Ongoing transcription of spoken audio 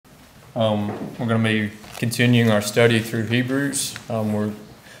We're going to be continuing our study through Hebrews. We're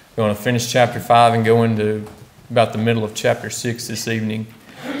going to finish chapter 5 and go into about the middle of chapter 6 this evening.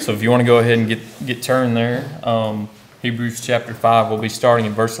 So if you want to go ahead and get turned there, Hebrews chapter 5, we'll be starting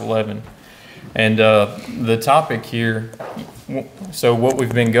in verse 11. And the topic here, so what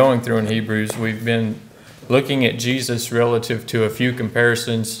we've been going through in Hebrews, we've been looking at Jesus relative to a few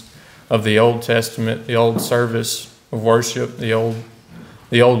comparisons of the Old Testament, the old service of worship, the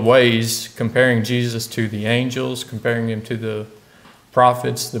old ways, comparing Jesus to the angels, comparing him to the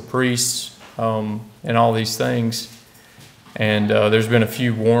prophets, the priests, and all these things. And there's been a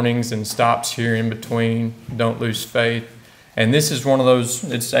few warnings and stops here in between. Don't lose faith. And this is one of those,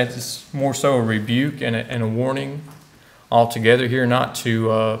 it's more so a rebuke and a warning altogether here, not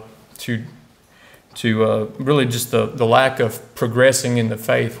to really just the lack of progressing in the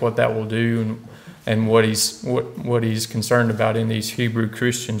faith, what that will do, and what he's concerned about in these Hebrew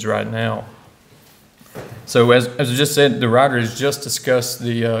Christians right now. So as I just said, the writer has just discussed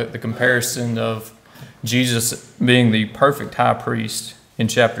the comparison of Jesus being the perfect high priest in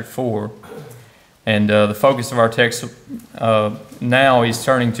chapter 4. And the focus of our text now he's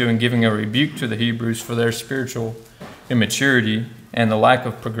turning to and giving a rebuke to the Hebrews for their spiritual immaturity and the lack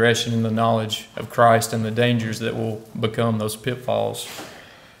of progression in the knowledge of Christ and the dangers that will become those pitfalls.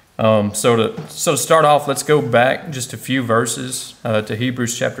 So to start off, let's go back just a few verses to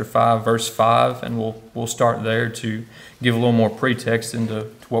Hebrews chapter 5, verse 5, and we'll start there to give a little more pretext into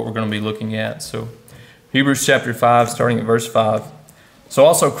what we're going to be looking at. So Hebrews chapter 5, starting at verse 5. So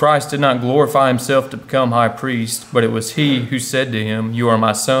also Christ did not glorify himself to become high priest, but it was he who said to him, "You are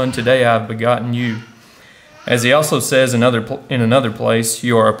my son, today I have begotten you." As he also says in another place,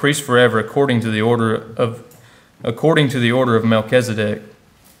 "You are a priest forever according to the order of Melchizedek,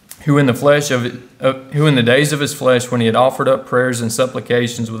 who in the days of his flesh, when he had offered up prayers and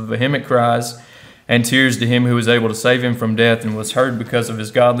supplications with vehement cries and tears to him who was able to save him from death, and was heard because of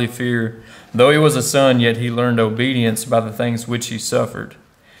his godly fear, though he was a son, yet he learned obedience by the things which he suffered.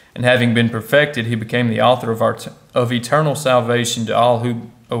 And having been perfected, he became the author of eternal salvation to all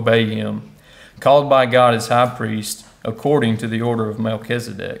who obey him, called by God as high priest, according to the order of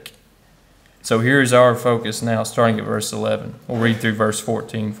Melchizedek." So here's our focus now, starting at verse 11. We'll read through verse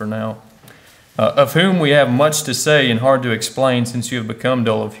 14 for now. "Of whom we have much to say and hard to explain, since you have become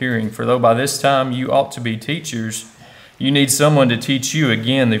dull of hearing. For though by this time you ought to be teachers, you need someone to teach you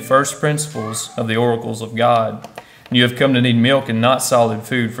again the first principles of the oracles of God. And you have come to need milk and not solid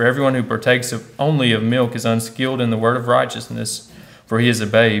food. For everyone who partakes only of milk is unskilled in the word of righteousness, for he is a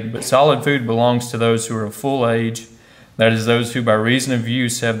babe. But solid food belongs to those who are of full age, that is, those who by reason of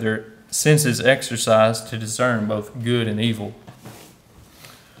use have their senses exercised to discern both good and evil."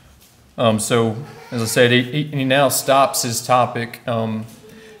 So, as I said, he now stops his topic.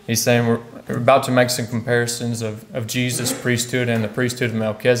 He's saying we're about to make some comparisons of Jesus' priesthood and the priesthood of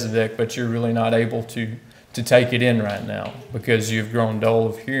Melchizedek, but you're really not able to take it in right now because you've grown dull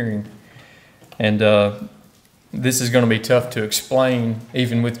of hearing. And this is going to be tough to explain,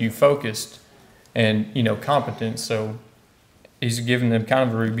 even with you focused and competent. So he's giving them kind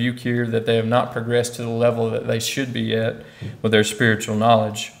of a rebuke here that they have not progressed to the level that they should be at with their spiritual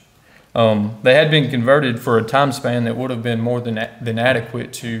knowledge. They had been converted for a time span that would have been more than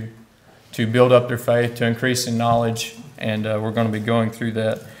adequate to build up their faith, to increase in knowledge, and we're going to be going through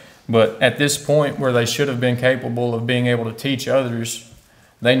that. But at this point where they should have been capable of being able to teach others,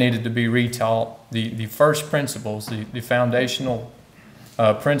 they needed to be retaught the first principles, the foundational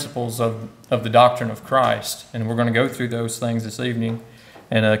principles of the doctrine of Christ. And we're going to go through those things this evening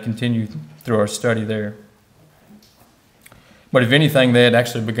and continue through our study there. But if anything, they had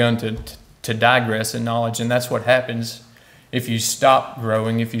actually begun to digress in knowledge, and that's what happens if you stop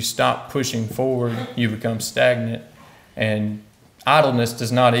growing, if you stop pushing forward, you become stagnant. And idleness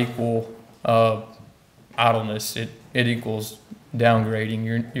does not equal idleness. It equals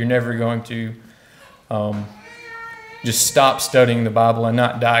downgrading. You're never going to just stop studying the Bible and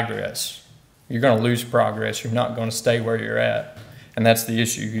not digress. You're going to lose progress. You're not going to stay where you're at. And that's the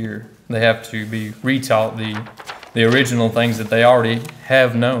issue here. They have to be retaught the original things that they already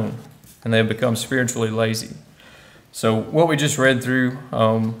have known, and they have become spiritually lazy. So what we just read through,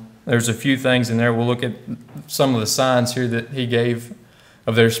 there's a few things in there. We'll look at some of the signs here that he gave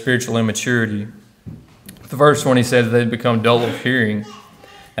of their spiritual immaturity. The first one, he said that they'd become dull of hearing.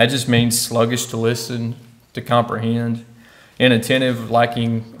 That just means sluggish to listen, to comprehend, inattentive,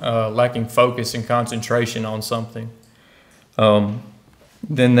 lacking focus and concentration on something.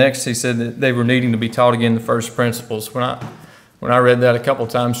 Then next, he said that they were needing to be taught again the first principles. When I read that a couple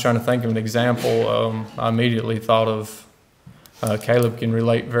of times, trying to think of an example, I immediately thought of Caleb can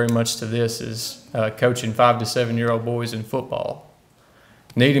relate very much to this, is coaching 5 to 7 year old boys in football.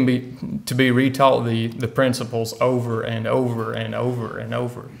 Needing to be retaught the principles over and over and over and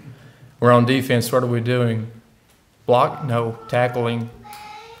over. We're on defense, what are we doing? Block? No. Tackling.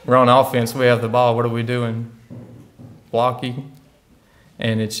 We're on offense, we have the ball, what are we doing? Blocking.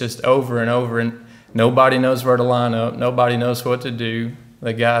 And it's just over and over, and nobody knows where to line up. Nobody knows what to do.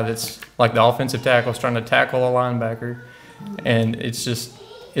 The guy that's like the offensive tackle is trying to tackle a linebacker, and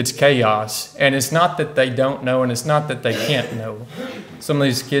it's chaos. And it's not that they don't know, and it's not that they can't know. Some of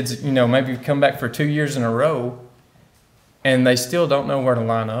these kids, maybe come back for 2 years in a row, and they still don't know where to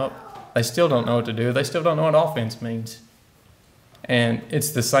line up. They still don't know what to do. They still don't know what offense means. And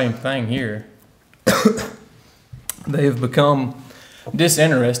it's the same thing here. They have become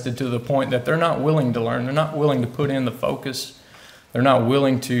disinterested to the point that they're not willing to learn. They're not willing to put in the focus. They're not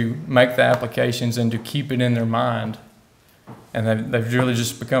willing to make the applications and to keep it in their mind. And they've really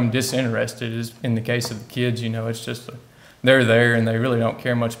just become disinterested. In the case of the kids, it's just they're there and they really don't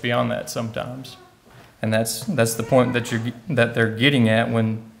care much beyond that sometimes. And that's the point that they're getting at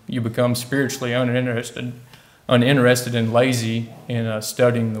when you become spiritually uninterested and lazy in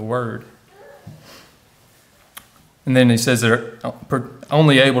studying the Word. And then he says they're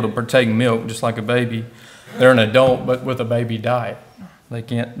only able to partake milk, just like a baby. They're an adult, but with a baby diet. They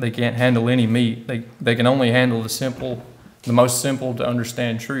can't handle any meat. They can only handle the most simple to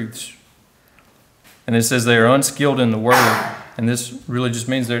understand truths. And it says they are unskilled in the Word, and this really just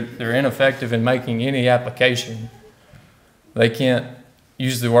means they're ineffective in making any application. They can't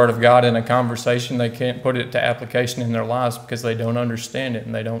use the Word of God in a conversation. They can't put it to application in their lives because they don't understand it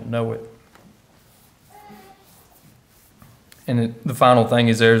and they don't know it. And the final thing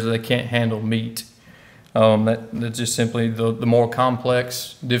is they can't handle meat. That's just simply the more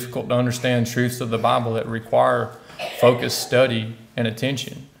complex, difficult to understand truths of the Bible that require focused study and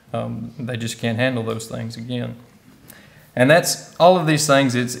attention. They just can't handle those things again. And that's all of these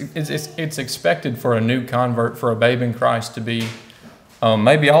things. It's expected for a new convert, for a babe in Christ, to be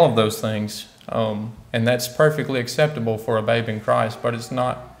maybe all of those things. And that's perfectly acceptable for a babe in Christ, but it's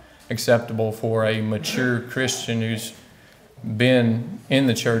not acceptable for a mature Christian who's been in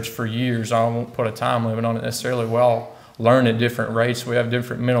the church for years. I won't put a time limit on it necessarily. We all learn at different rates. We have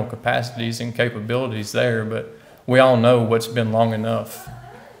different mental capacities and capabilities there, but we all know what's been long enough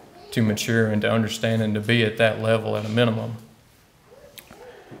to mature and to understand and to be at that level at a minimum.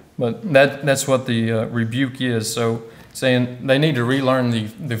 But that's what the rebuke is. So saying they need to relearn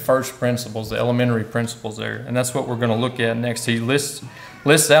the first principles, the elementary principles there. And that's what we're going to look at next. He lists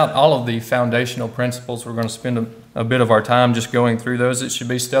out all of the foundational principles. We're going to spend a bit of our time just going through those. It should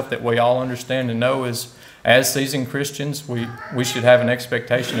be stuff that we all understand and know. As seasoned Christians, we should have an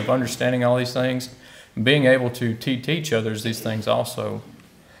expectation of understanding all these things, and being able to teach others these things also.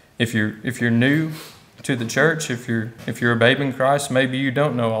 If you're new to the church, if you're a babe in Christ, maybe you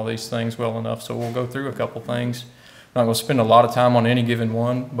don't know all these things well enough. So we'll go through a couple things. I'm not going to spend a lot of time on any given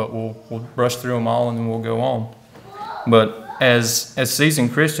one, but we'll brush through them all and then we'll go on. But as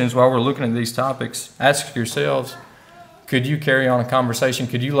seasoned Christians, while we're looking at these topics, ask yourselves, could you carry on a conversation?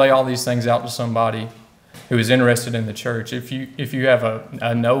 Could you lay all these things out to somebody who is interested in the church? If you have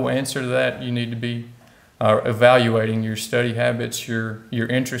a no answer to that, you need to be evaluating your study habits, your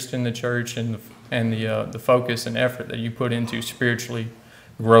interest in the church, and the focus and effort that you put into spiritually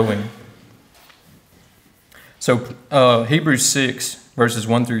growing. So Hebrews 6, verses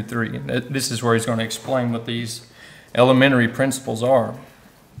 1 through 3. This is where he's going to explain what these elementary principles are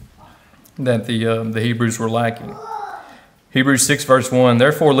that the Hebrews were lacking. Hebrews 6, verse 1,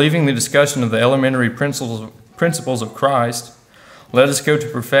 therefore, leaving the discussion of the elementary principles of Christ, let us go to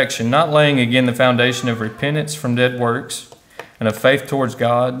perfection, not laying again the foundation of repentance from dead works, and of faith towards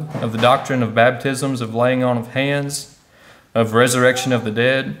God, of the doctrine of baptisms, of laying on of hands, of resurrection of the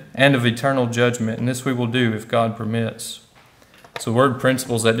dead, and of eternal judgment. And this we will do if God permits. So the word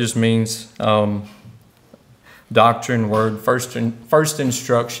principles, that just means doctrine, first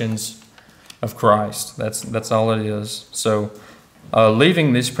instructions of Christ. That's all it is. So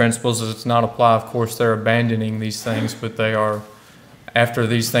leaving these principles does not apply. Of course, they're abandoning these things, but they are, after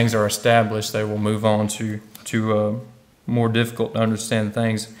these things are established, they will move on to more difficult to understand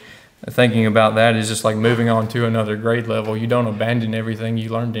things. Thinking about that is just like moving on to another grade level. You don't abandon everything you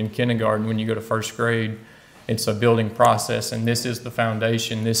learned in kindergarten when you go to first grade. It's a building process, and this is the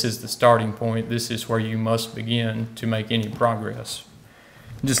foundation. This is the starting point. This is where you must begin to make any progress.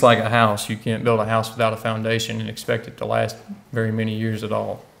 Just like a house, you can't build a house without a foundation and expect it to last very many years at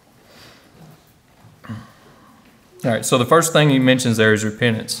all. All right, so the first thing he mentions there is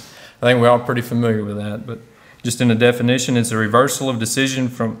repentance. I think we're all pretty familiar with that, but Just in a definition, it's a reversal of decision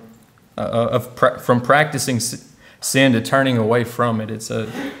from practicing sin to turning away from it. It's a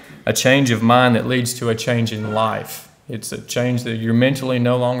change of mind that leads to a change in life. It's a change that you're mentally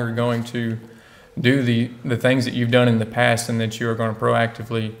no longer going to do the things that you've done in the past, and that you are going to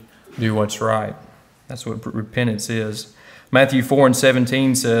proactively do what's right. That's what repentance is. Matthew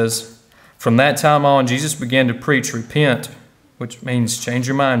 4:17 says, "From that time on, Jesus began to preach, 'Repent,' which means change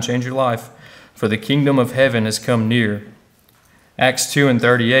your mind, change your life, for the kingdom of heaven has come near." Acts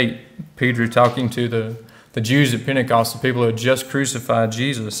 2:38, Peter talking to the Jews at Pentecost, the people who had just crucified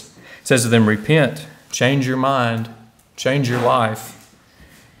Jesus, says to them, "Repent, change your mind, change your life,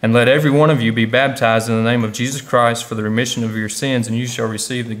 and let every one of you be baptized in the name of Jesus Christ for the remission of your sins, and you shall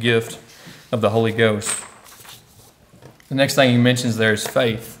receive the gift of the Holy Ghost." The next thing he mentions there is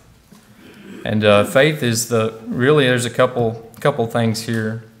faith. And faith is there's a couple things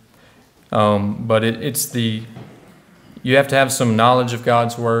here. But you have to have some knowledge of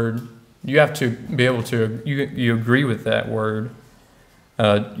God's Word. You have to be able to, you agree with that Word.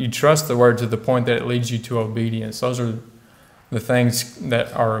 You trust the Word to the point that it leads you to obedience. Those are the things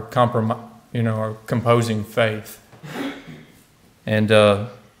that are are composing faith. And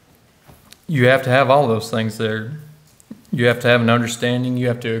you have to have all those things there. You have to have an understanding. You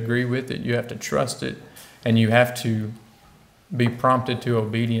have to agree with it. You have to trust it. And you have to be prompted to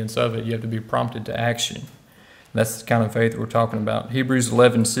obedience of it. You have to be prompted to action. That's the kind of faith we're talking about. Hebrews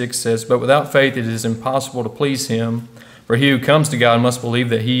 11:6 says, "But without faith it is impossible to please Him. For he who comes to God must believe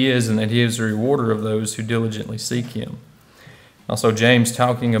that He is, and that He is a rewarder of those who diligently seek Him." Also, James,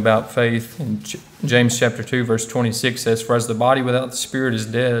 talking about faith, in James chapter 2, verse 26 says, "For as the body without the spirit is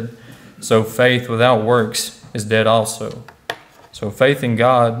dead, so faith without works is dead also." So faith in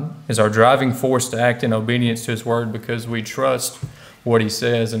God is our driving force to act in obedience to His Word, because we trust what He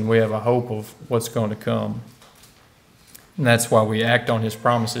says and we have a hope of what's going to come. And that's why we act on His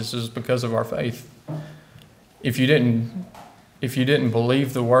promises, is because of our faith. If you didn't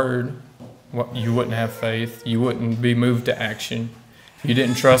believe the Word, you wouldn't have faith. You wouldn't be moved to action. If you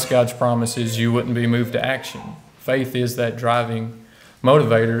didn't trust God's promises, you wouldn't be moved to action. Faith is that driving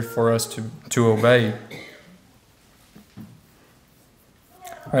motivator for us to obey.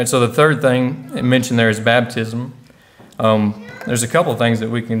 All right, so the third thing mentioned there is baptism. There's a couple of things that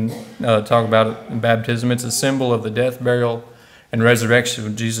we can talk about in baptism. It's a symbol of the death, burial, and resurrection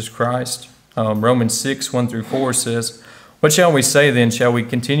of Jesus Christ. Romans 6:1-4 says, "What shall we say then? Shall we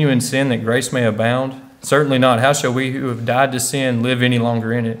continue in sin that grace may abound? Certainly not. How shall we who have died to sin live any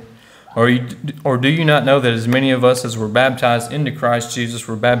longer in it? Or do you not know that as many of us as were baptized into Christ Jesus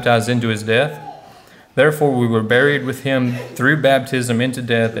were baptized into His death? Therefore we were buried with Him through baptism into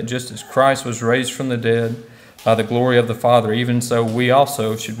death, that just as Christ was raised from the dead by the glory of the Father, even so we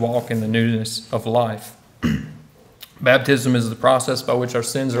also should walk in the newness of life." Baptism is the process by which our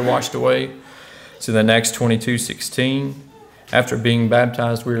sins are washed away. So in Acts 22:16, after being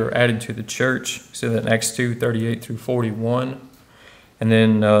baptized, we are added to the church. So that in Acts 2:38-41. And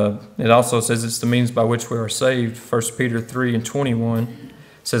then it also says it's the means by which we are saved. 1 Peter 3:21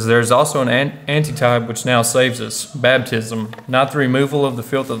 says, "There is also an antitype which now saves us, baptism, not the removal of the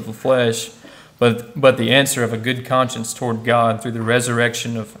filth of the flesh, but the answer of a good conscience toward God through the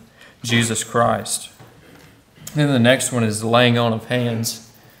resurrection of Jesus Christ." Then the next one is the laying on of hands.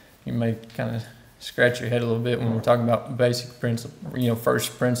 You may kind of scratch your head a little bit when we're talking about basic principles,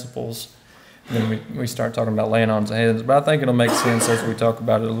 first principles. And then we start talking about laying on of hands. But I think it'll make sense as we talk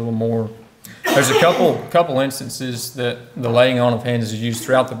about it a little more. There's a couple instances that the laying on of hands is used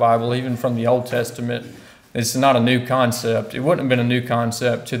throughout the Bible, even from the Old Testament. It's not a new concept. It wouldn't have been a new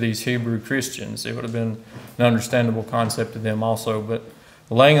concept to these Hebrew Christians. It would have been an understandable concept to them also. But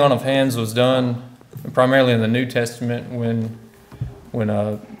the laying on of hands was done primarily in the New Testament when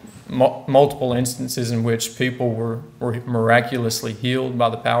multiple instances in which people were miraculously healed by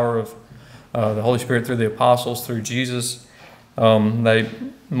the power of the Holy Spirit through the apostles, through Jesus. They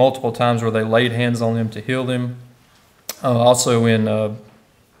multiple times where they laid hands on them to heal them. Also in the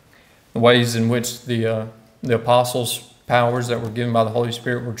ways in which the apostles' powers that were given by the Holy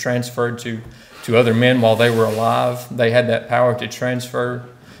Spirit were transferred to other men while they were alive. They had that power to transfer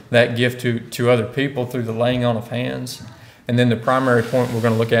that gift to other people through the laying on of hands. And then the primary point we're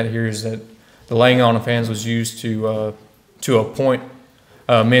going to look at here is that the laying on of hands was used to appoint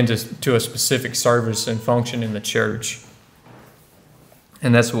men to a specific service and function in the church.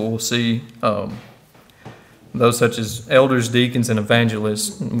 And that's what we'll see. Those such as elders, deacons, and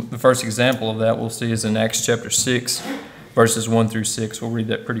evangelists. The first example of that we'll see is in Acts chapter 6, verses 1-6. We'll read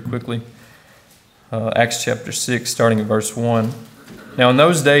that pretty quickly. Acts chapter 6, starting at verse 1. Now in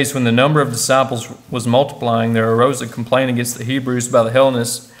those days, when the number of disciples was multiplying, there arose a complaint against the Hebrews by the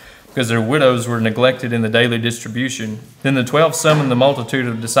Hellenists, because their widows were neglected in the daily distribution. Then the 12 summoned the multitude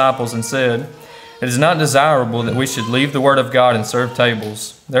of disciples and said, "It is not desirable that we should leave the word of God and serve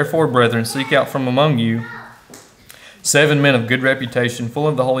tables. Therefore, brethren, seek out from among you 7 men of good reputation, full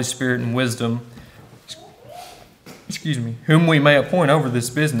of the Holy Spirit and wisdom, whom we may appoint over this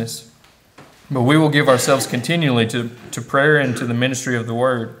business. But we will give ourselves continually to prayer and to the ministry of the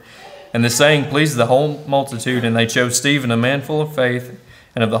word." And the saying pleased the whole multitude, and they chose Stephen, a man full of faith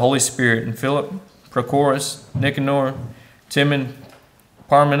and of the Holy Spirit, and Philip, Prochorus, Nicanor, Timon,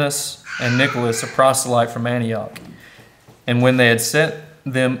 Parmenas, and Nicholas, a proselyte from Antioch. And when they had set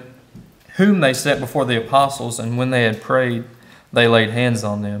them, whom they set before the apostles, and when they had prayed, they laid hands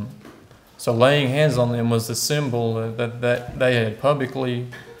on them. So laying hands on them was the symbol that they had publicly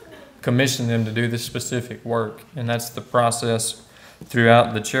commissioned them to do this specific work. And that's the process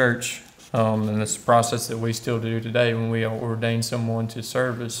throughout the church. And it's the process that we still do today when we ordain someone to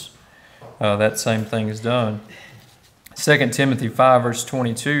service. That same thing is done. 2 Timothy 5, verse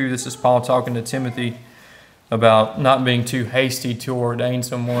 22, this is Paul talking to Timothy about not being too hasty to ordain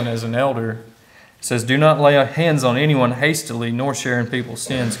someone as an elder. It says, "Do not lay hands on anyone hastily, nor share in people's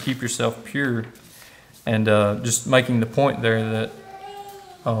sins. Keep yourself pure." And just making the point there that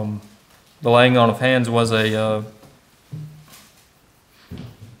the laying on of hands was a...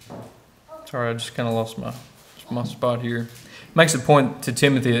 sorry, I just kind of lost my spot here. Makes a point to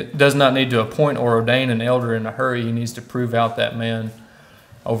Timothy that does not need to appoint or ordain an elder in a hurry. He needs to prove out that man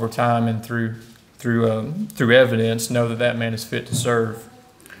over time and through evidence, know that that man is fit to serve.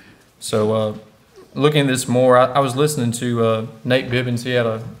 So looking at this more, I was listening to Nate Bibbins. He had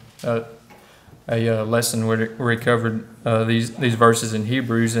a lesson where he covered these verses in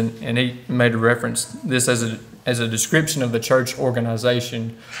Hebrews, and he made a reference this as a description of the church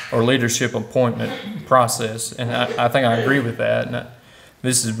organization or leadership appointment process. And I think I agree with that. And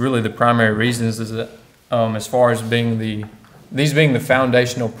this is really the primary reasons is that as far as these being the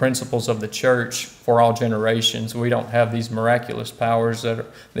foundational principles of the church for all generations, we don't have these miraculous powers that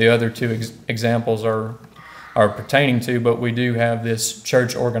the other two examples are pertaining to, but we do have this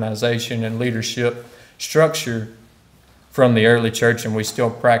church organization and leadership structure from the early church, and we still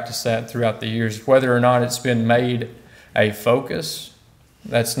practice that throughout the years. Whether or not it's been made a focus,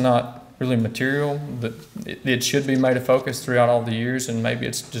 that's not really material. It should be made a focus throughout all the years, and maybe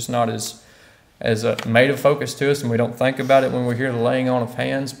it's just not as made a focus to us, and we don't think about it when we hear the laying on of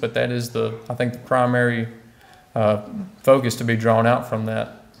hands, but that is I think the primary focus to be drawn out from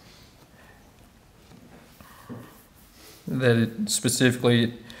that. That it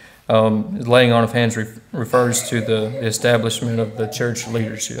specifically, laying on of hands refers to the establishment of the church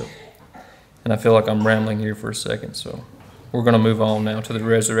leadership. And I feel like I'm rambling here for a second, so we're going to move on now to the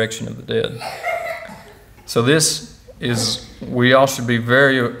resurrection of the dead. So we all should be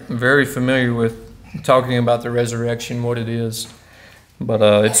very, very familiar with talking about the resurrection, what it is. But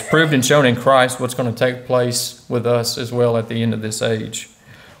it's proved and shown in Christ what's going to take place with us as well at the end of this age.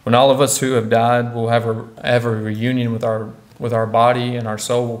 When all of us who have died will have a reunion with our body, and our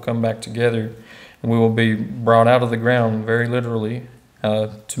soul will come back together, and we will be brought out of the ground, very literally,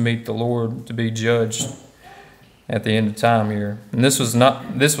 to meet the Lord, to be judged at the end of time here. And this was not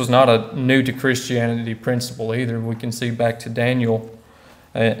a new to Christianity principle either. We can see back to Daniel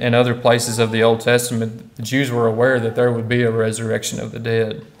and other places of the Old Testament. The Jews were aware that there would be a resurrection of the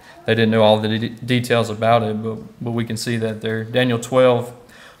dead. They didn't know all the details about it, but we can see that there. Daniel 12,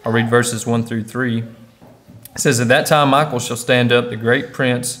 I'll read verses 1 through 3. It says, "At that time Michael shall stand up, the great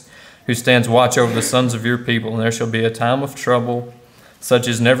prince, who stands watch over the sons of your people, and there shall be a time of trouble, such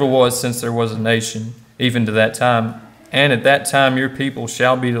as never was since there was a nation, even to that time. And at that time your people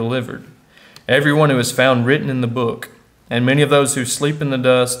shall be delivered, everyone who is found written in the book. And many of those who sleep in the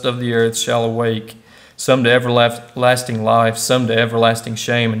dust of the earth shall awake, some to everlasting life, some to everlasting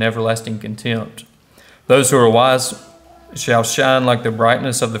shame and everlasting contempt. Those who are wise shall shine like the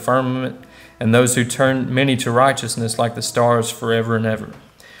brightness of the firmament, and those who turn many to righteousness like the stars forever and ever."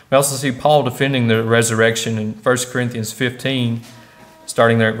 We also see Paul defending the resurrection in 1 Corinthians 15,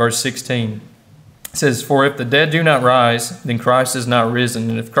 starting there at verse 16. It says, "For if the dead do not rise, then Christ is not risen.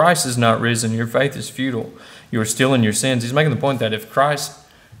 And if Christ is not risen, your faith is futile. You are still in your sins." He's making the point that if Christ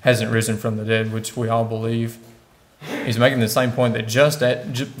hasn't risen from the dead, which we all believe, he's making the same point that just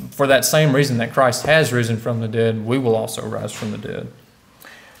for that same reason that Christ has risen from the dead, we will also rise from the dead.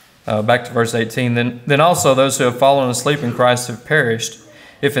 Back to verse 18. Then also those who have fallen asleep in Christ have perished.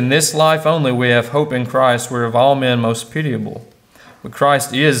 If in this life only we have hope in Christ, we're of all men most pitiable.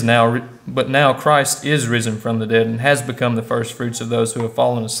 But now Christ is risen from the dead and has become the first fruits of those who have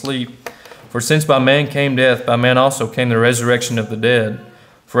fallen asleep. For since by man came death, by man also came the resurrection of the dead.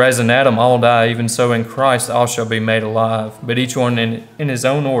 For as in Adam all die, even so in Christ all shall be made alive, but each one in his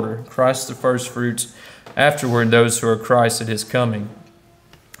own order, Christ the first fruits, afterward those who are Christ at his coming.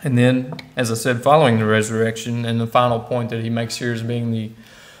 And then, as I said, following the resurrection, and the final point that he makes here as being the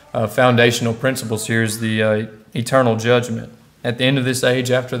foundational principles here is the eternal judgment. At the end of this age,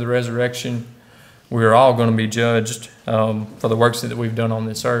 after the resurrection, we are all going to be judged for the works that we've done on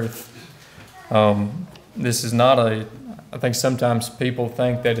this earth. This is not I think sometimes people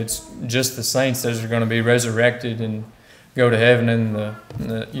think that it's just the saints that are going to be resurrected and go to heaven, and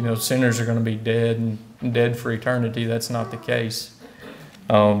the sinners are going to be dead and dead for eternity. That's not the case.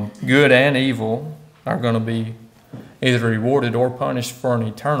 Good and evil are going to be either rewarded or punished for an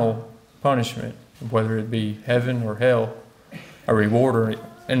eternal punishment, whether it be heaven or hell, a reward or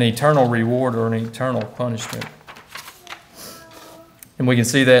an eternal reward or an eternal punishment. And we can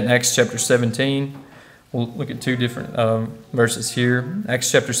see that in Acts chapter 17. We'll look at two different verses here.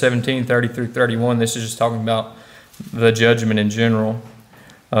 Acts chapter 17, 30 through 31. This is just talking about the judgment in general.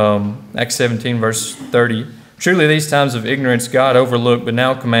 Acts 17, verse 30. Truly these times of ignorance God overlooked, but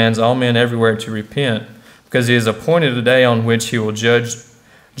now commands all men everywhere to repent, because he has appointed a day on which he will judge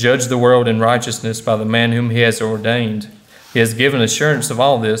the world in righteousness by the man whom he has ordained. He has given assurance of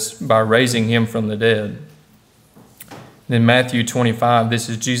all this by raising him from the dead. In Matthew 25, this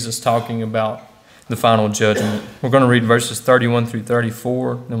is Jesus talking about the final judgment. We're going to read verses 31 through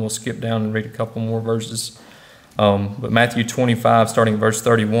 34, then we'll skip down and read a couple more verses. But Matthew 25, starting verse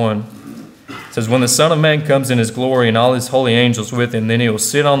 31, says, When the Son of Man comes in his glory and all his holy angels with him, then he will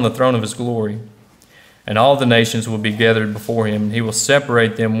sit on the throne of his glory. And all the nations will be gathered before him, and he will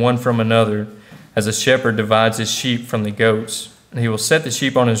separate them one from another, as a shepherd divides his sheep from the goats. And he will set the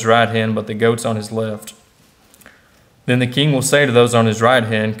sheep on his right hand, but the goats on his left. Then the king will say to those on his right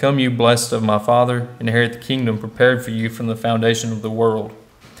hand, Come, you blessed of my Father, inherit the kingdom prepared for you from the foundation of the world.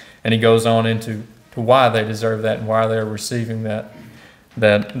 And he goes on into why they deserve that and why they're receiving that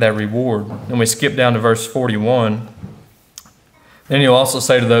reward. And we skip down to verse 41. Then he'll also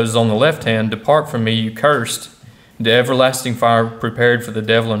say to those on the left hand, Depart from me, you cursed, into everlasting fire prepared for the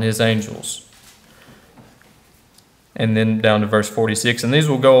devil and his angels. And then down to verse 46. And these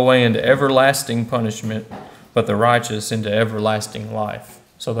will go away into everlasting punishment, but the righteous into everlasting life.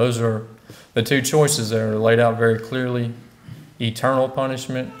 So those are the two choices that are laid out very clearly: eternal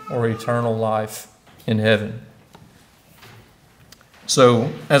punishment or eternal life in heaven.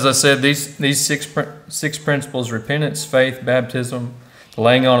 So, as I said, these six principles: repentance, faith, baptism, the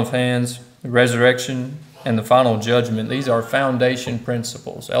laying on of hands, the resurrection, and the final judgment. These are foundation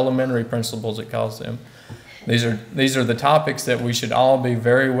principles, elementary principles it calls them. These are the topics that we should all be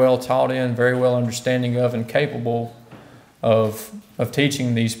very well taught in, very well understanding of, and capable of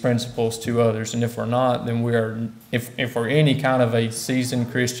teaching these principles to others. And if we're not, then if we're any kind of a seasoned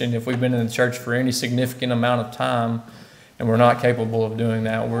Christian, if we've been in the church for any significant amount of time, and we're not capable of doing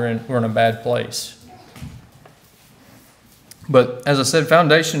that, we're in a bad place. But as I said,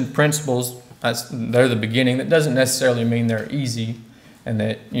 foundation principles, they're the beginning. That doesn't necessarily mean they're easy and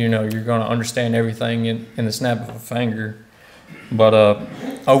that you're going to understand everything in the snap of a finger. But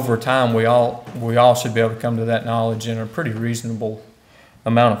over time, we all should be able to come to that knowledge in a pretty reasonable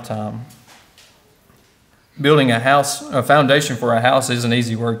amount of time. Building a foundation for a house isn't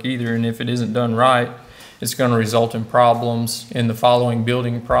easy work either, and if it isn't done right, it's going to result in problems in the following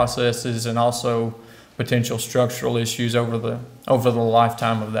building processes and also potential structural issues over the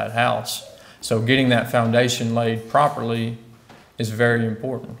lifetime of that house. So getting that foundation laid properly is very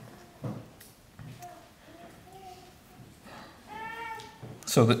important.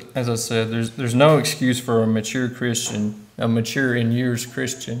 So that, as I said, there's no excuse for a mature Christian, a mature in years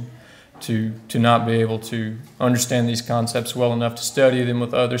Christian, to not be able to understand these concepts well enough to study them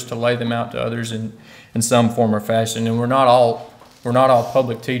with others, to lay them out to others in some form or fashion. And we're not all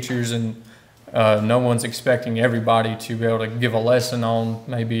public teachers, and no one's expecting everybody to be able to give a lesson on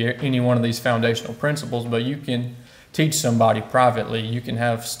maybe any one of these foundational principles, but you can teach somebody privately. You can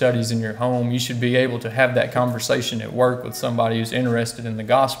have studies in your home. You should be able to have that conversation at work with somebody who's interested in the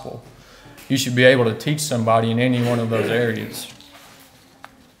gospel. You should be able to teach somebody in any one of those areas.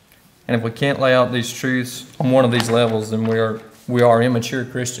 And if we can't lay out these truths on one of these levels, then we are immature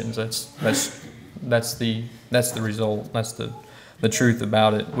Christians. That's the result. That's the truth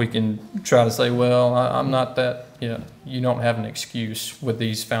about it. We can try to say, well, I'm not that. You don't have an excuse with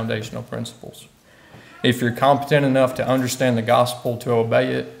these foundational principles. If you're competent enough to understand the gospel, to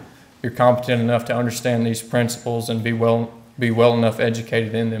obey it, you're competent enough to understand these principles and be well be well enough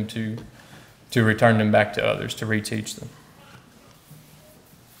educated in them to return them back to others, to reteach them.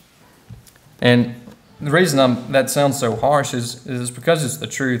 And the reason that sounds so harsh is because it's the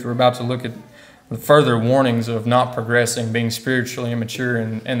truth. We're about to look at the further warnings of not progressing, being spiritually immature,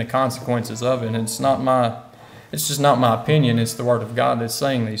 and the consequences of it. And it's just not my opinion. It's the Word of God that's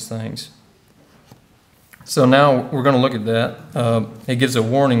saying these things. So now we're going to look at that. It gives a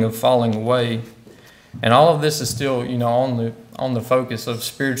warning of falling away, and all of this is still, on the focus of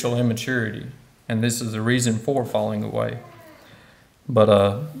spiritual immaturity, and this is the reason for falling away.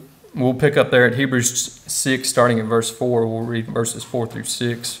 But we'll pick up there at Hebrews 6, starting at verse 4. We'll read verses 4 through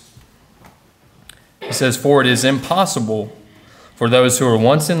 6. It says, "For it is impossible for those who are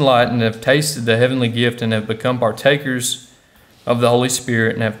once enlightened, have tasted the heavenly gift, and have become partakers of the Holy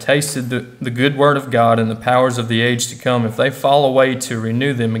Spirit, and have tasted the good word of God and the powers of the age to come, if they fall away, to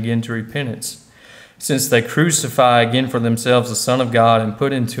renew them again to repentance, since they crucify again for themselves the Son of God, and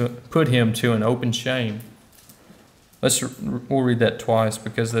put him to an open shame." We'll read that twice,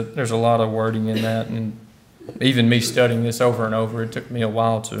 because there's a lot of wording in that, and even me studying this over and over, it took me a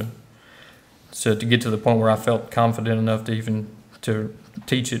while to get to the point where I felt confident enough to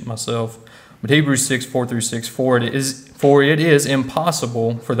teach it myself. But Hebrews 6, 4 through 6, "For it is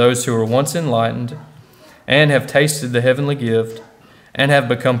impossible for those who are once enlightened, and have tasted the heavenly gift, and have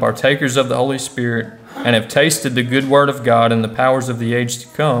become partakers of the Holy Spirit, and have tasted the good word of God and the powers of the age to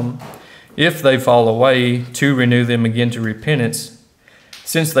come, if they fall away, to renew them again to repentance,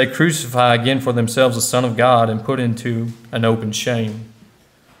 since they crucify again for themselves the Son of God, and put into an open shame."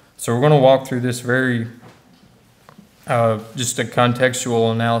 So we're going to walk through this very, just a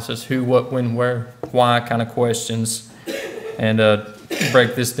contextual analysis, who, what, when, where, why kind of questions, and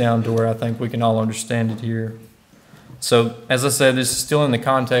break this down to where I think we can all understand it here. So, as I said, this is still in the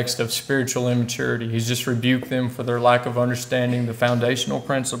context of spiritual immaturity. He's just rebuked them for their lack of understanding the foundational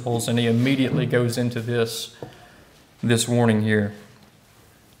principles, and he immediately goes into this warning here.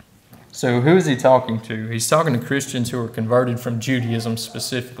 So who is he talking to? He's talking to Christians who are converted from Judaism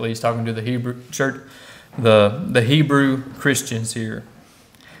specifically. He's talking to the Hebrew church, the Hebrew Christians here.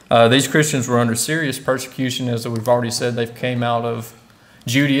 These Christians were under serious persecution, as we've already said. They came out of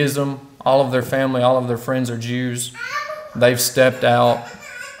Judaism. All of their family, all of their friends are Jews. They've stepped out,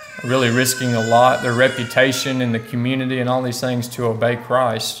 really risking a lot, their reputation in the community and all these things, to obey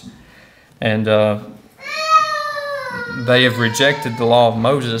Christ. And they have rejected the law of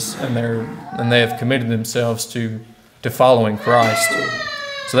Moses, and they have committed themselves to following Christ.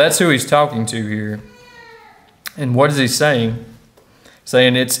 So that's who he's talking to here. And what is he saying?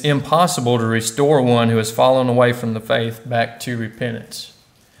 Saying it's impossible to restore one who has fallen away from the faith back to repentance.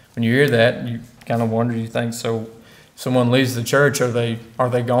 When you hear that, you kind of wonder, you think, so someone leaves the church, are they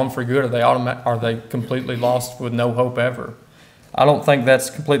gone for good? Are they completely lost with no hope ever? I don't think that's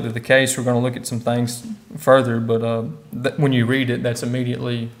completely the case. We're going to look at some things further, but when you read it, that's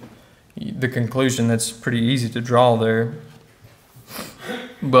immediately the conclusion that's pretty easy to draw there.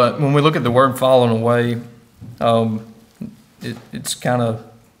 But when we look at the word fallen away, it's kind of,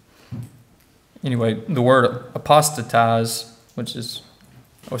 anyway, the word apostatize, which is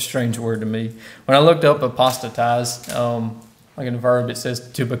a strange word to me. When I looked up apostatize, like in a verb, it says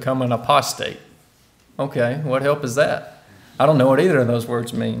to become an apostate. Okay, what help is that? I don't know what either of those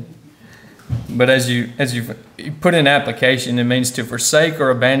words mean. But as you put in application, it means to forsake or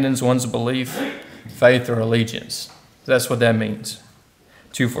abandon one's belief, faith, or allegiance. That's what that means.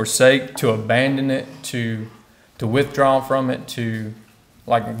 To forsake, to abandon it, to withdraw from it, to,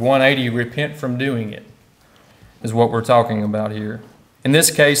 like 180, repent from doing it, is what we're talking about here. In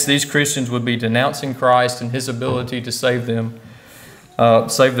this case, these Christians would be denouncing Christ and his ability to save them,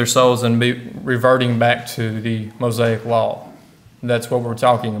 save their souls, and be reverting back to the Mosaic law. That's what we're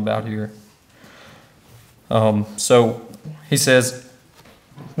talking about here. So he says,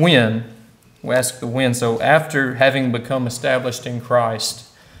 when? We ask the when. So after having become established in Christ,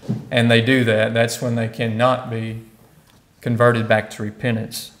 and they do that, that's when they cannot be converted back to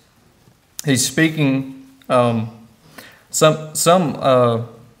repentance. He's speaking... Some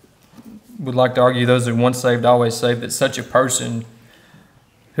would like to argue, those who are once saved, always saved, that such a person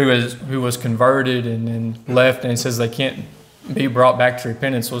who was converted and then left, and it says they can't be brought back to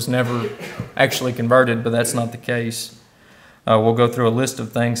repentance, was never actually converted, but that's not the case. We'll go through a list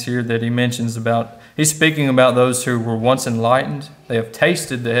of things here that he mentions about. He's speaking about those who were once enlightened. They have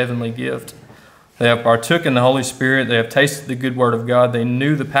tasted the heavenly gift. They have partook in the Holy Spirit. They have tasted the good word of God. They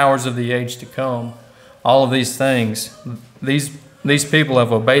knew the powers of the age to come. All of these things, these people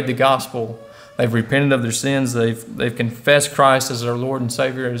have obeyed the gospel. They've repented of their sins. They've confessed Christ as their Lord and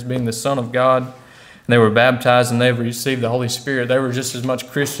Savior, as being the Son of God. And they were baptized and they received the Holy Spirit. They were just as much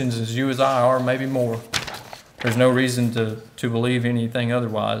Christians as you as I are, maybe more. There's no reason to believe anything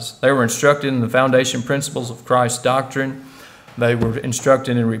otherwise. They were instructed in the foundation principles of Christ's doctrine. They were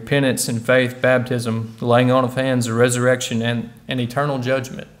instructed in repentance and faith, baptism, the laying on of hands, the resurrection, and eternal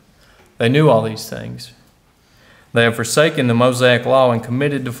judgment. They knew all these things. They have forsaken the Mosaic law and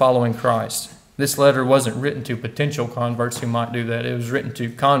committed to following Christ. This letter wasn't written to potential converts who might do that. It was written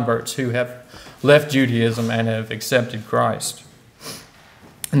to converts who have left Judaism and have accepted Christ.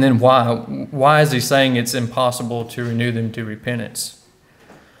 And then why? Why is he saying it's impossible to renew them to repentance?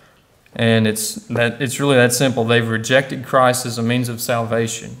 And it's really that simple. They've rejected Christ as a means of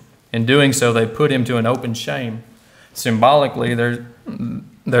salvation. In doing so, they put him to an open shame. Symbolically,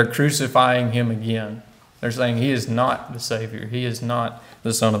 they're crucifying him again. They're saying he is not the Savior. He is not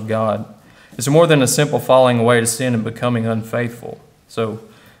the Son of God. It's more than a simple falling away to sin and becoming unfaithful. So,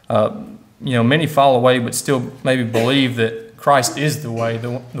 many fall away but still maybe believe that Christ is the way,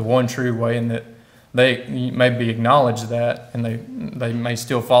 the one true way, and that they maybe acknowledge that, and they may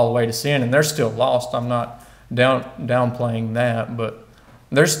still fall away to sin, and they're still lost. I'm not downplaying that, but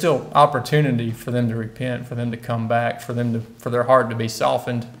there's still opportunity for them to repent, for them to come back, for their heart to be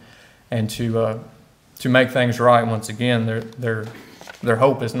softened, and to make things right once again. Their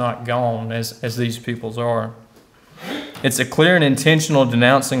hope is not gone as these people's are. It's a clear and intentional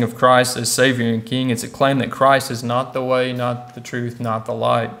denouncing of Christ as Savior and King. It's a claim that Christ is not the way, not the truth, not the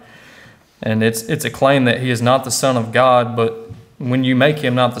light. And it's a claim that he is not the Son of God, but when you make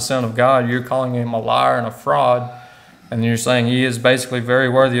him not the Son of God, you're calling him a liar and a fraud, and you're saying he is basically very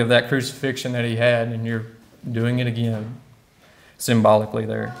worthy of that crucifixion that he had, and you're doing it again, symbolically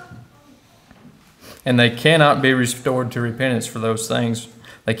there. And they cannot be restored to repentance for those things.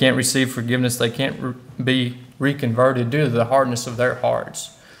 They can't receive forgiveness. They can't be reconverted due to the hardness of their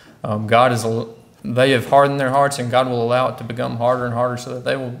hearts. They have hardened their hearts, and God will allow it to become harder and harder so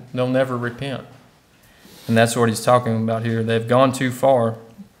that they'll never repent. And that's what he's talking about here. They've gone too far,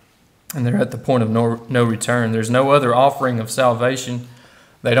 and they're at the point of no return. There's no other offering of salvation.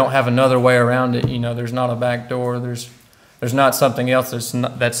 They don't have another way around it. There's not a back door. There's not something else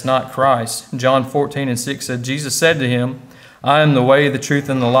that's not Christ. John 14:6 said, Jesus said to him, I am the way, the truth,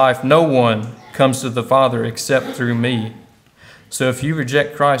 and the life. No one comes to the Father except through me. So if you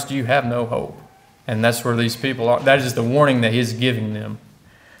reject Christ, you have no hope. And that's where these people are. That is the warning that he's giving them.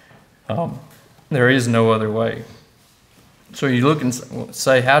 There is no other way. So you look and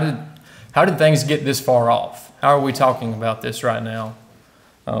say, how did things get this far off? How are we talking about this right now?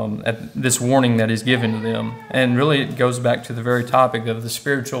 At this warning that is given to them. And really it goes back to the very topic of the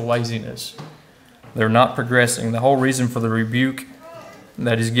spiritual laziness. They're not progressing. The whole reason for the rebuke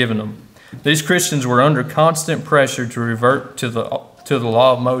that is given them. These Christians were under constant pressure to revert to the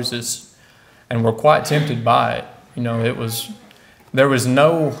law of Moses, and were quite tempted by it. There was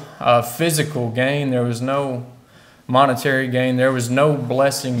no physical gain. There was no monetary gain. There was no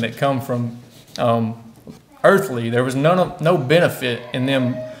blessing that come from earthly. There was no benefit in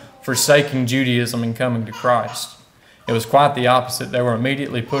them forsaking Judaism and coming to Christ. It was quite the opposite. They were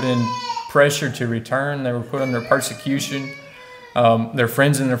immediately put in pressure to return. They were put under persecution. Their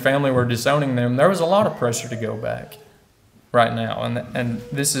friends and their family were disowning them. There was a lot of pressure to go back right now. And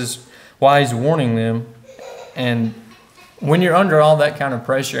this is why he's warning them. And when you're under all that kind of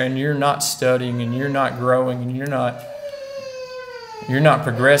pressure and you're not studying and you're not growing and you're not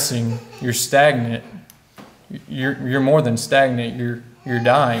progressing, you're stagnant. You're more than stagnant. You're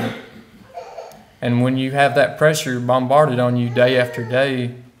dying. And when you have that pressure bombarded on you day after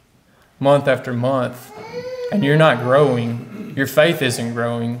day, month after month, and you're not growing, your faith isn't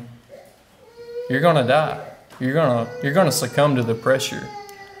growing, you're going to die. You're going to succumb to the pressure.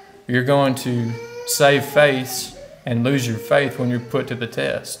 You're going to save face and lose your faith when you're put to the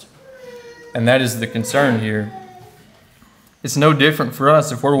test. And that is the concern here. It's no different for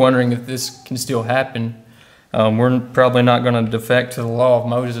us if we're wondering if this can still happen. We're probably not going to defect to the law of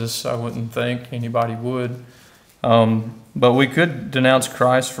Moses. I wouldn't think anybody would. But we could denounce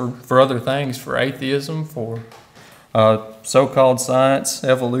Christ for other things, for atheism, for so-called science,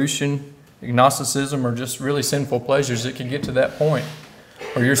 evolution, agnosticism, or just really sinful pleasures. It could get to that point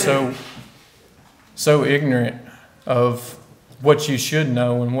where you're so ignorant of what you should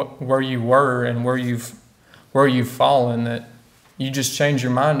know and where you were and where you've fallen that you just change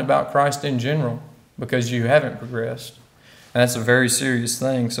your mind about Christ in general because you haven't progressed. And that's a very serious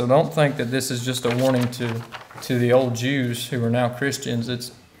thing. So don't think that this is just a warning to the old Jews who are now Christians.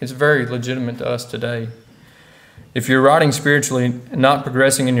 It's very legitimate to us today. If you're rotting spiritually and not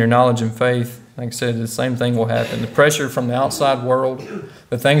progressing in your knowledge and faith, Like I said, the same thing will happen. The pressure from the outside world,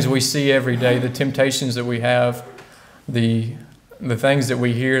 the things we see every day, the temptations that we have, the things that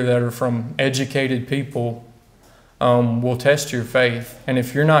we hear that are from educated people will test your faith. And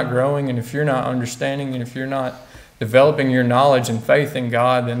if you're not growing, and if you're not understanding, and if you're not developing your knowledge and faith in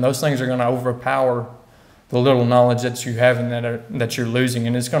God, then those things are going to overpower the little knowledge that you have and that you're losing,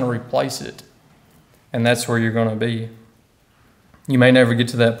 and it's going to replace it. And that's where you're going to be. You may never get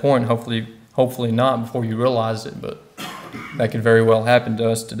to that point, hopefully not before you realize it, but that could very well happen to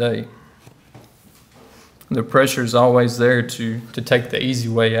us today. The pressure is always there to take the easy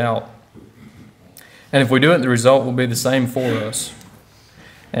way out. And if we do it, the result will be the same for us.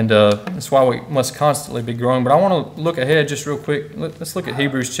 And that's why we must constantly be growing. But I want to look ahead just real quick. Let's look at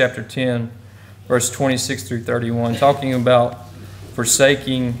Hebrews chapter 10, verse 26 through 31, talking about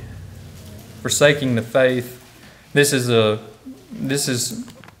forsaking the faith. This is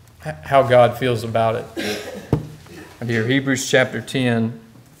how God feels about it. Right here, Hebrews chapter 10,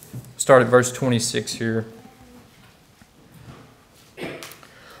 start at verse 26 here.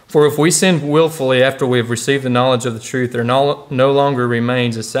 For if we sin willfully after we have received the knowledge of the truth, there no longer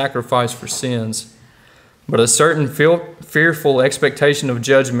remains a sacrifice for sins, but a certain fearful expectation of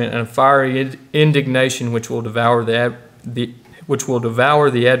judgment and a fiery indignation which will devour the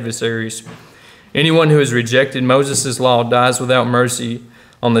adversaries. Anyone who has rejected Moses' law dies without mercy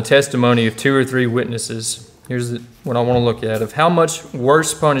on the testimony of 2 or 3 witnesses. Here's what I want to look at. Of how much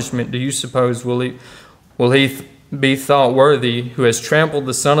worse punishment do you suppose will he be thought worthy who has trampled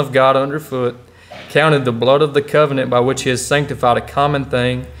the Son of God underfoot, counted the blood of the covenant by which he has sanctified a common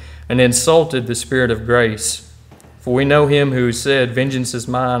thing, and insulted the Spirit of grace? For we know him who said, "Vengeance is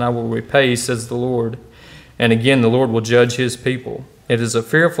mine, I will repay, says the Lord." And again, the Lord will judge his people. It is a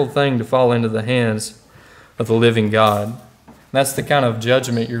fearful thing to fall into the hands of the living God. That's the kind of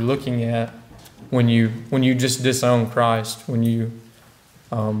judgment you're looking at when you just disown Christ, when you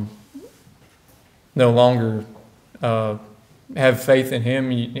no longer have faith in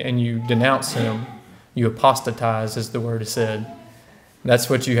him and you denounce him. You apostatize, as the word is said. That's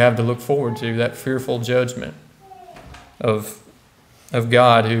what you have to look forward to, that fearful judgment of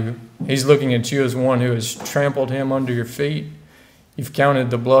God, who he's looking at you as one who has trampled him under your feet. You've counted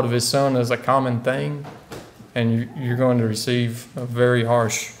the blood of his Son as a common thing, and you're going to receive a very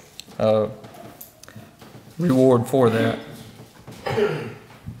harsh reward for that.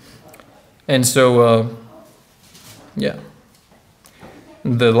 And so,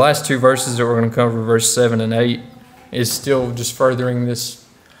 the last 2 verses that we're going to cover, verse 7 and 8, is still just furthering this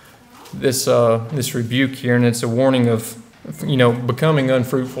rebuke here, and it's a warning of becoming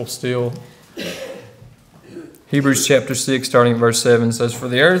unfruitful still. Hebrews chapter 6, starting at verse 7, says, "For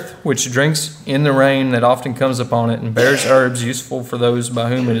the earth which drinks in the rain that often comes upon it, and bears herbs useful for those by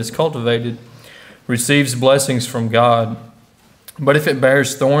whom it is cultivated, receives blessings from God. But if it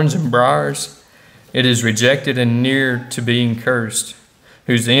bears thorns and briars, it is rejected and near to being cursed,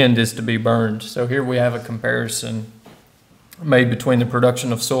 whose end is to be burned." So here we have a comparison made between the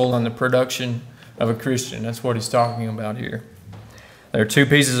production of soil and the production of a Christian. That's what he's talking about here. There are 2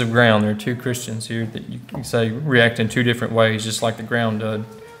 pieces of ground. There are 2 Christians here that you can say react in 2 different ways, just like the ground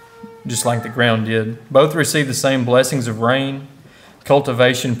did. Both receive the same blessings of rain,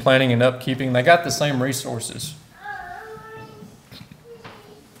 cultivation, planting, and upkeeping. They got the same resources.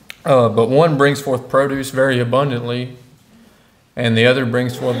 But one brings forth produce very abundantly, and the other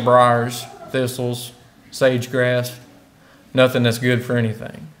brings forth briars, thistles, sage grass, nothing that's good for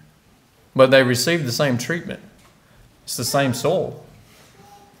anything. But they receive the same treatment. It's the same soil.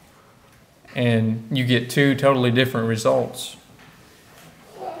 And you get 2 totally different results.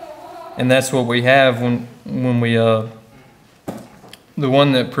 And that's what we have when we the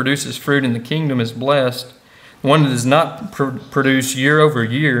one that produces fruit in the kingdom is blessed. The one that does not produce year over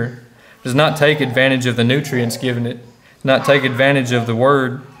year, does not take advantage of the nutrients given it, does not take advantage of the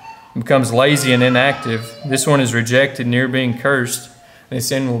word, becomes lazy and inactive. This one is rejected, near being cursed. The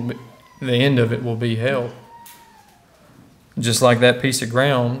end of it will be hell. Just like that piece of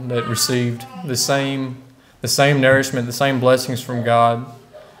ground that received the same nourishment, the same blessings from God,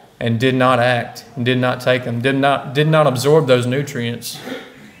 and did not act, and did not take them, did not absorb those nutrients,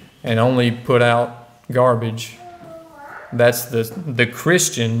 and only put out garbage. That's the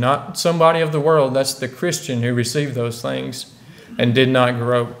Christian, not somebody of the world. That's the Christian who received those things and did not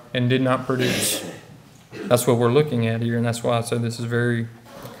grow and did not produce. That's what we're looking at here, and that's why I said this is very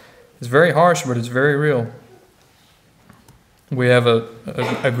harsh, but it's very real. We have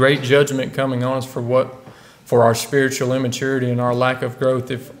a great judgment coming on us for our spiritual immaturity and our lack of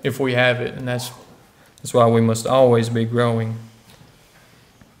growth if we have it, and that's why we must always be growing.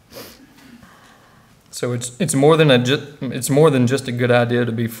 So it's more than just a good idea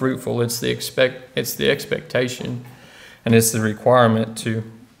to be fruitful. It's the expectation, and it's the requirement to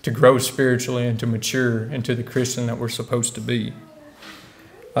grow spiritually and to mature into the Christian that we're supposed to be.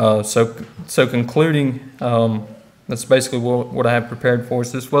 So concluding, that's basically what I have prepared for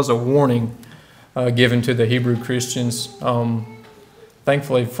us. This was a warning given to the Hebrew Christians.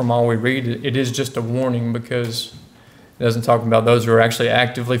 Thankfully, from all we read, it is just a warning, because it doesn't talk about those who are actually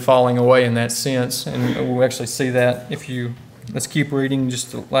actively falling away in that sense. And we'll actually see that let's keep reading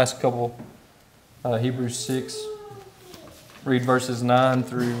just the last couple, Hebrews 6. Read verses 9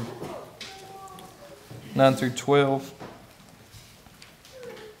 through 12.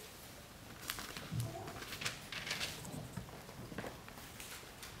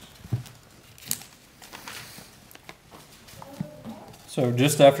 So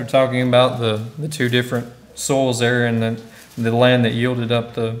just after talking about the two different soils there, and the land that yielded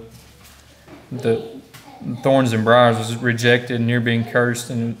up the thorns and briars was rejected, near being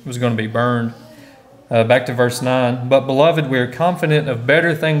cursed, and was going to be burned. Back to verse 9. But beloved, we are confident of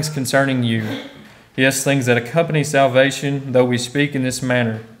better things concerning you. Yes, things that accompany salvation, though we speak in this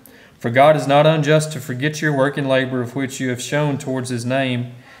manner. For God is not unjust to forget your work and labor of which you have shown towards his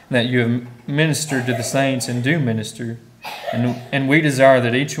name, and that you have ministered to the saints and do minister. And we desire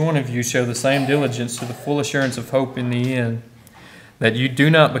that each one of you show the same diligence to the full assurance of hope in the end, that you do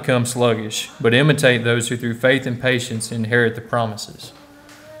not become sluggish, but imitate those who through faith and patience inherit the promises.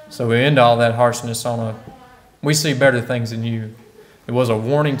 So we end all that harshness we see better things in you. It was a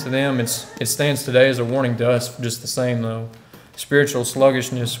warning to them. It stands today as a warning to us just the same, though. Spiritual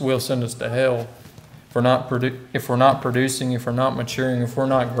sluggishness will send us to hell. If we're not producing, if we're not maturing, if we're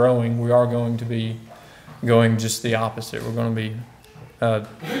not growing, we are going to be going just the opposite. We're going to be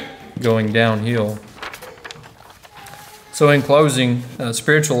going downhill. So in closing,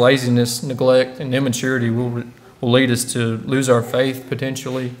 spiritual laziness, neglect, and immaturity will lead us to lose our faith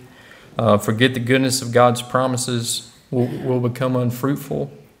potentially, forget the goodness of God's promises, will become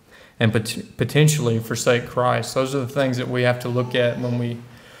unfruitful, and potentially forsake Christ. Those are the things that we have to look at when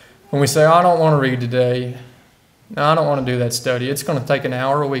we say, I don't want to read today. No, I don't want to do that study. It's going to take an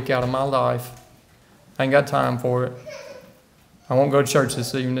hour a week out of my life. I ain't got time for it. I won't go to church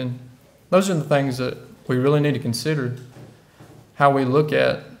this evening. Those are the things that we really need to consider, how we look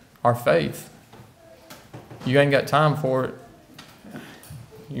at our faith. You ain't got time for it,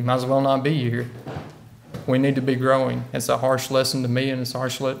 you might as well not be here. We need to be growing. It's a harsh lesson to me, and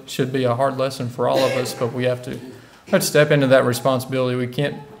should be a hard lesson for all of us, but we have to step into that responsibility. We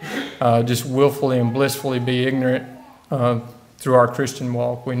can't just willfully and blissfully be ignorant through our Christian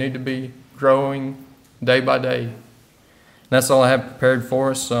walk. We need to be growing day by day. And that's all I have prepared for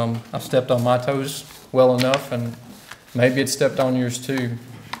us. I've stepped on my toes well enough, and maybe it's stepped on yours too.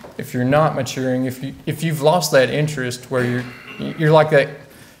 If you're not maturing, if you've lost that interest where you're like that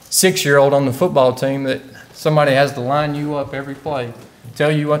 6-year-old on the football team that somebody has to line you up every play,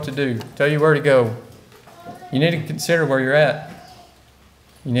 tell you what to do, tell you where to go, you need to consider where you're at.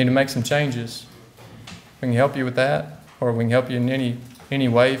 You need to make some changes. We can help you with that, or we can help you in any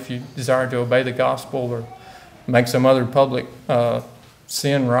way if you desire to obey the gospel or make some other public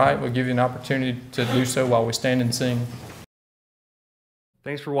sin right. We'll give you an opportunity to do so while we stand and sing.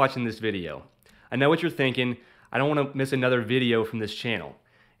 Thanks for watching this video. I know what you're thinking. I don't want to miss another video from this channel.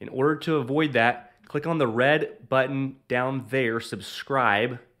 In order to avoid that, click on the red button down there,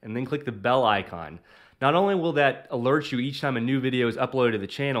 subscribe, and then click the bell icon. Not only will that alert you each time a new video is uploaded to the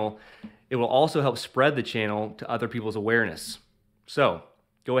channel, it will also help spread the channel to other people's awareness. So,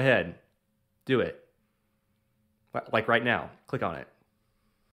 go ahead, do it. Like right now, click on it.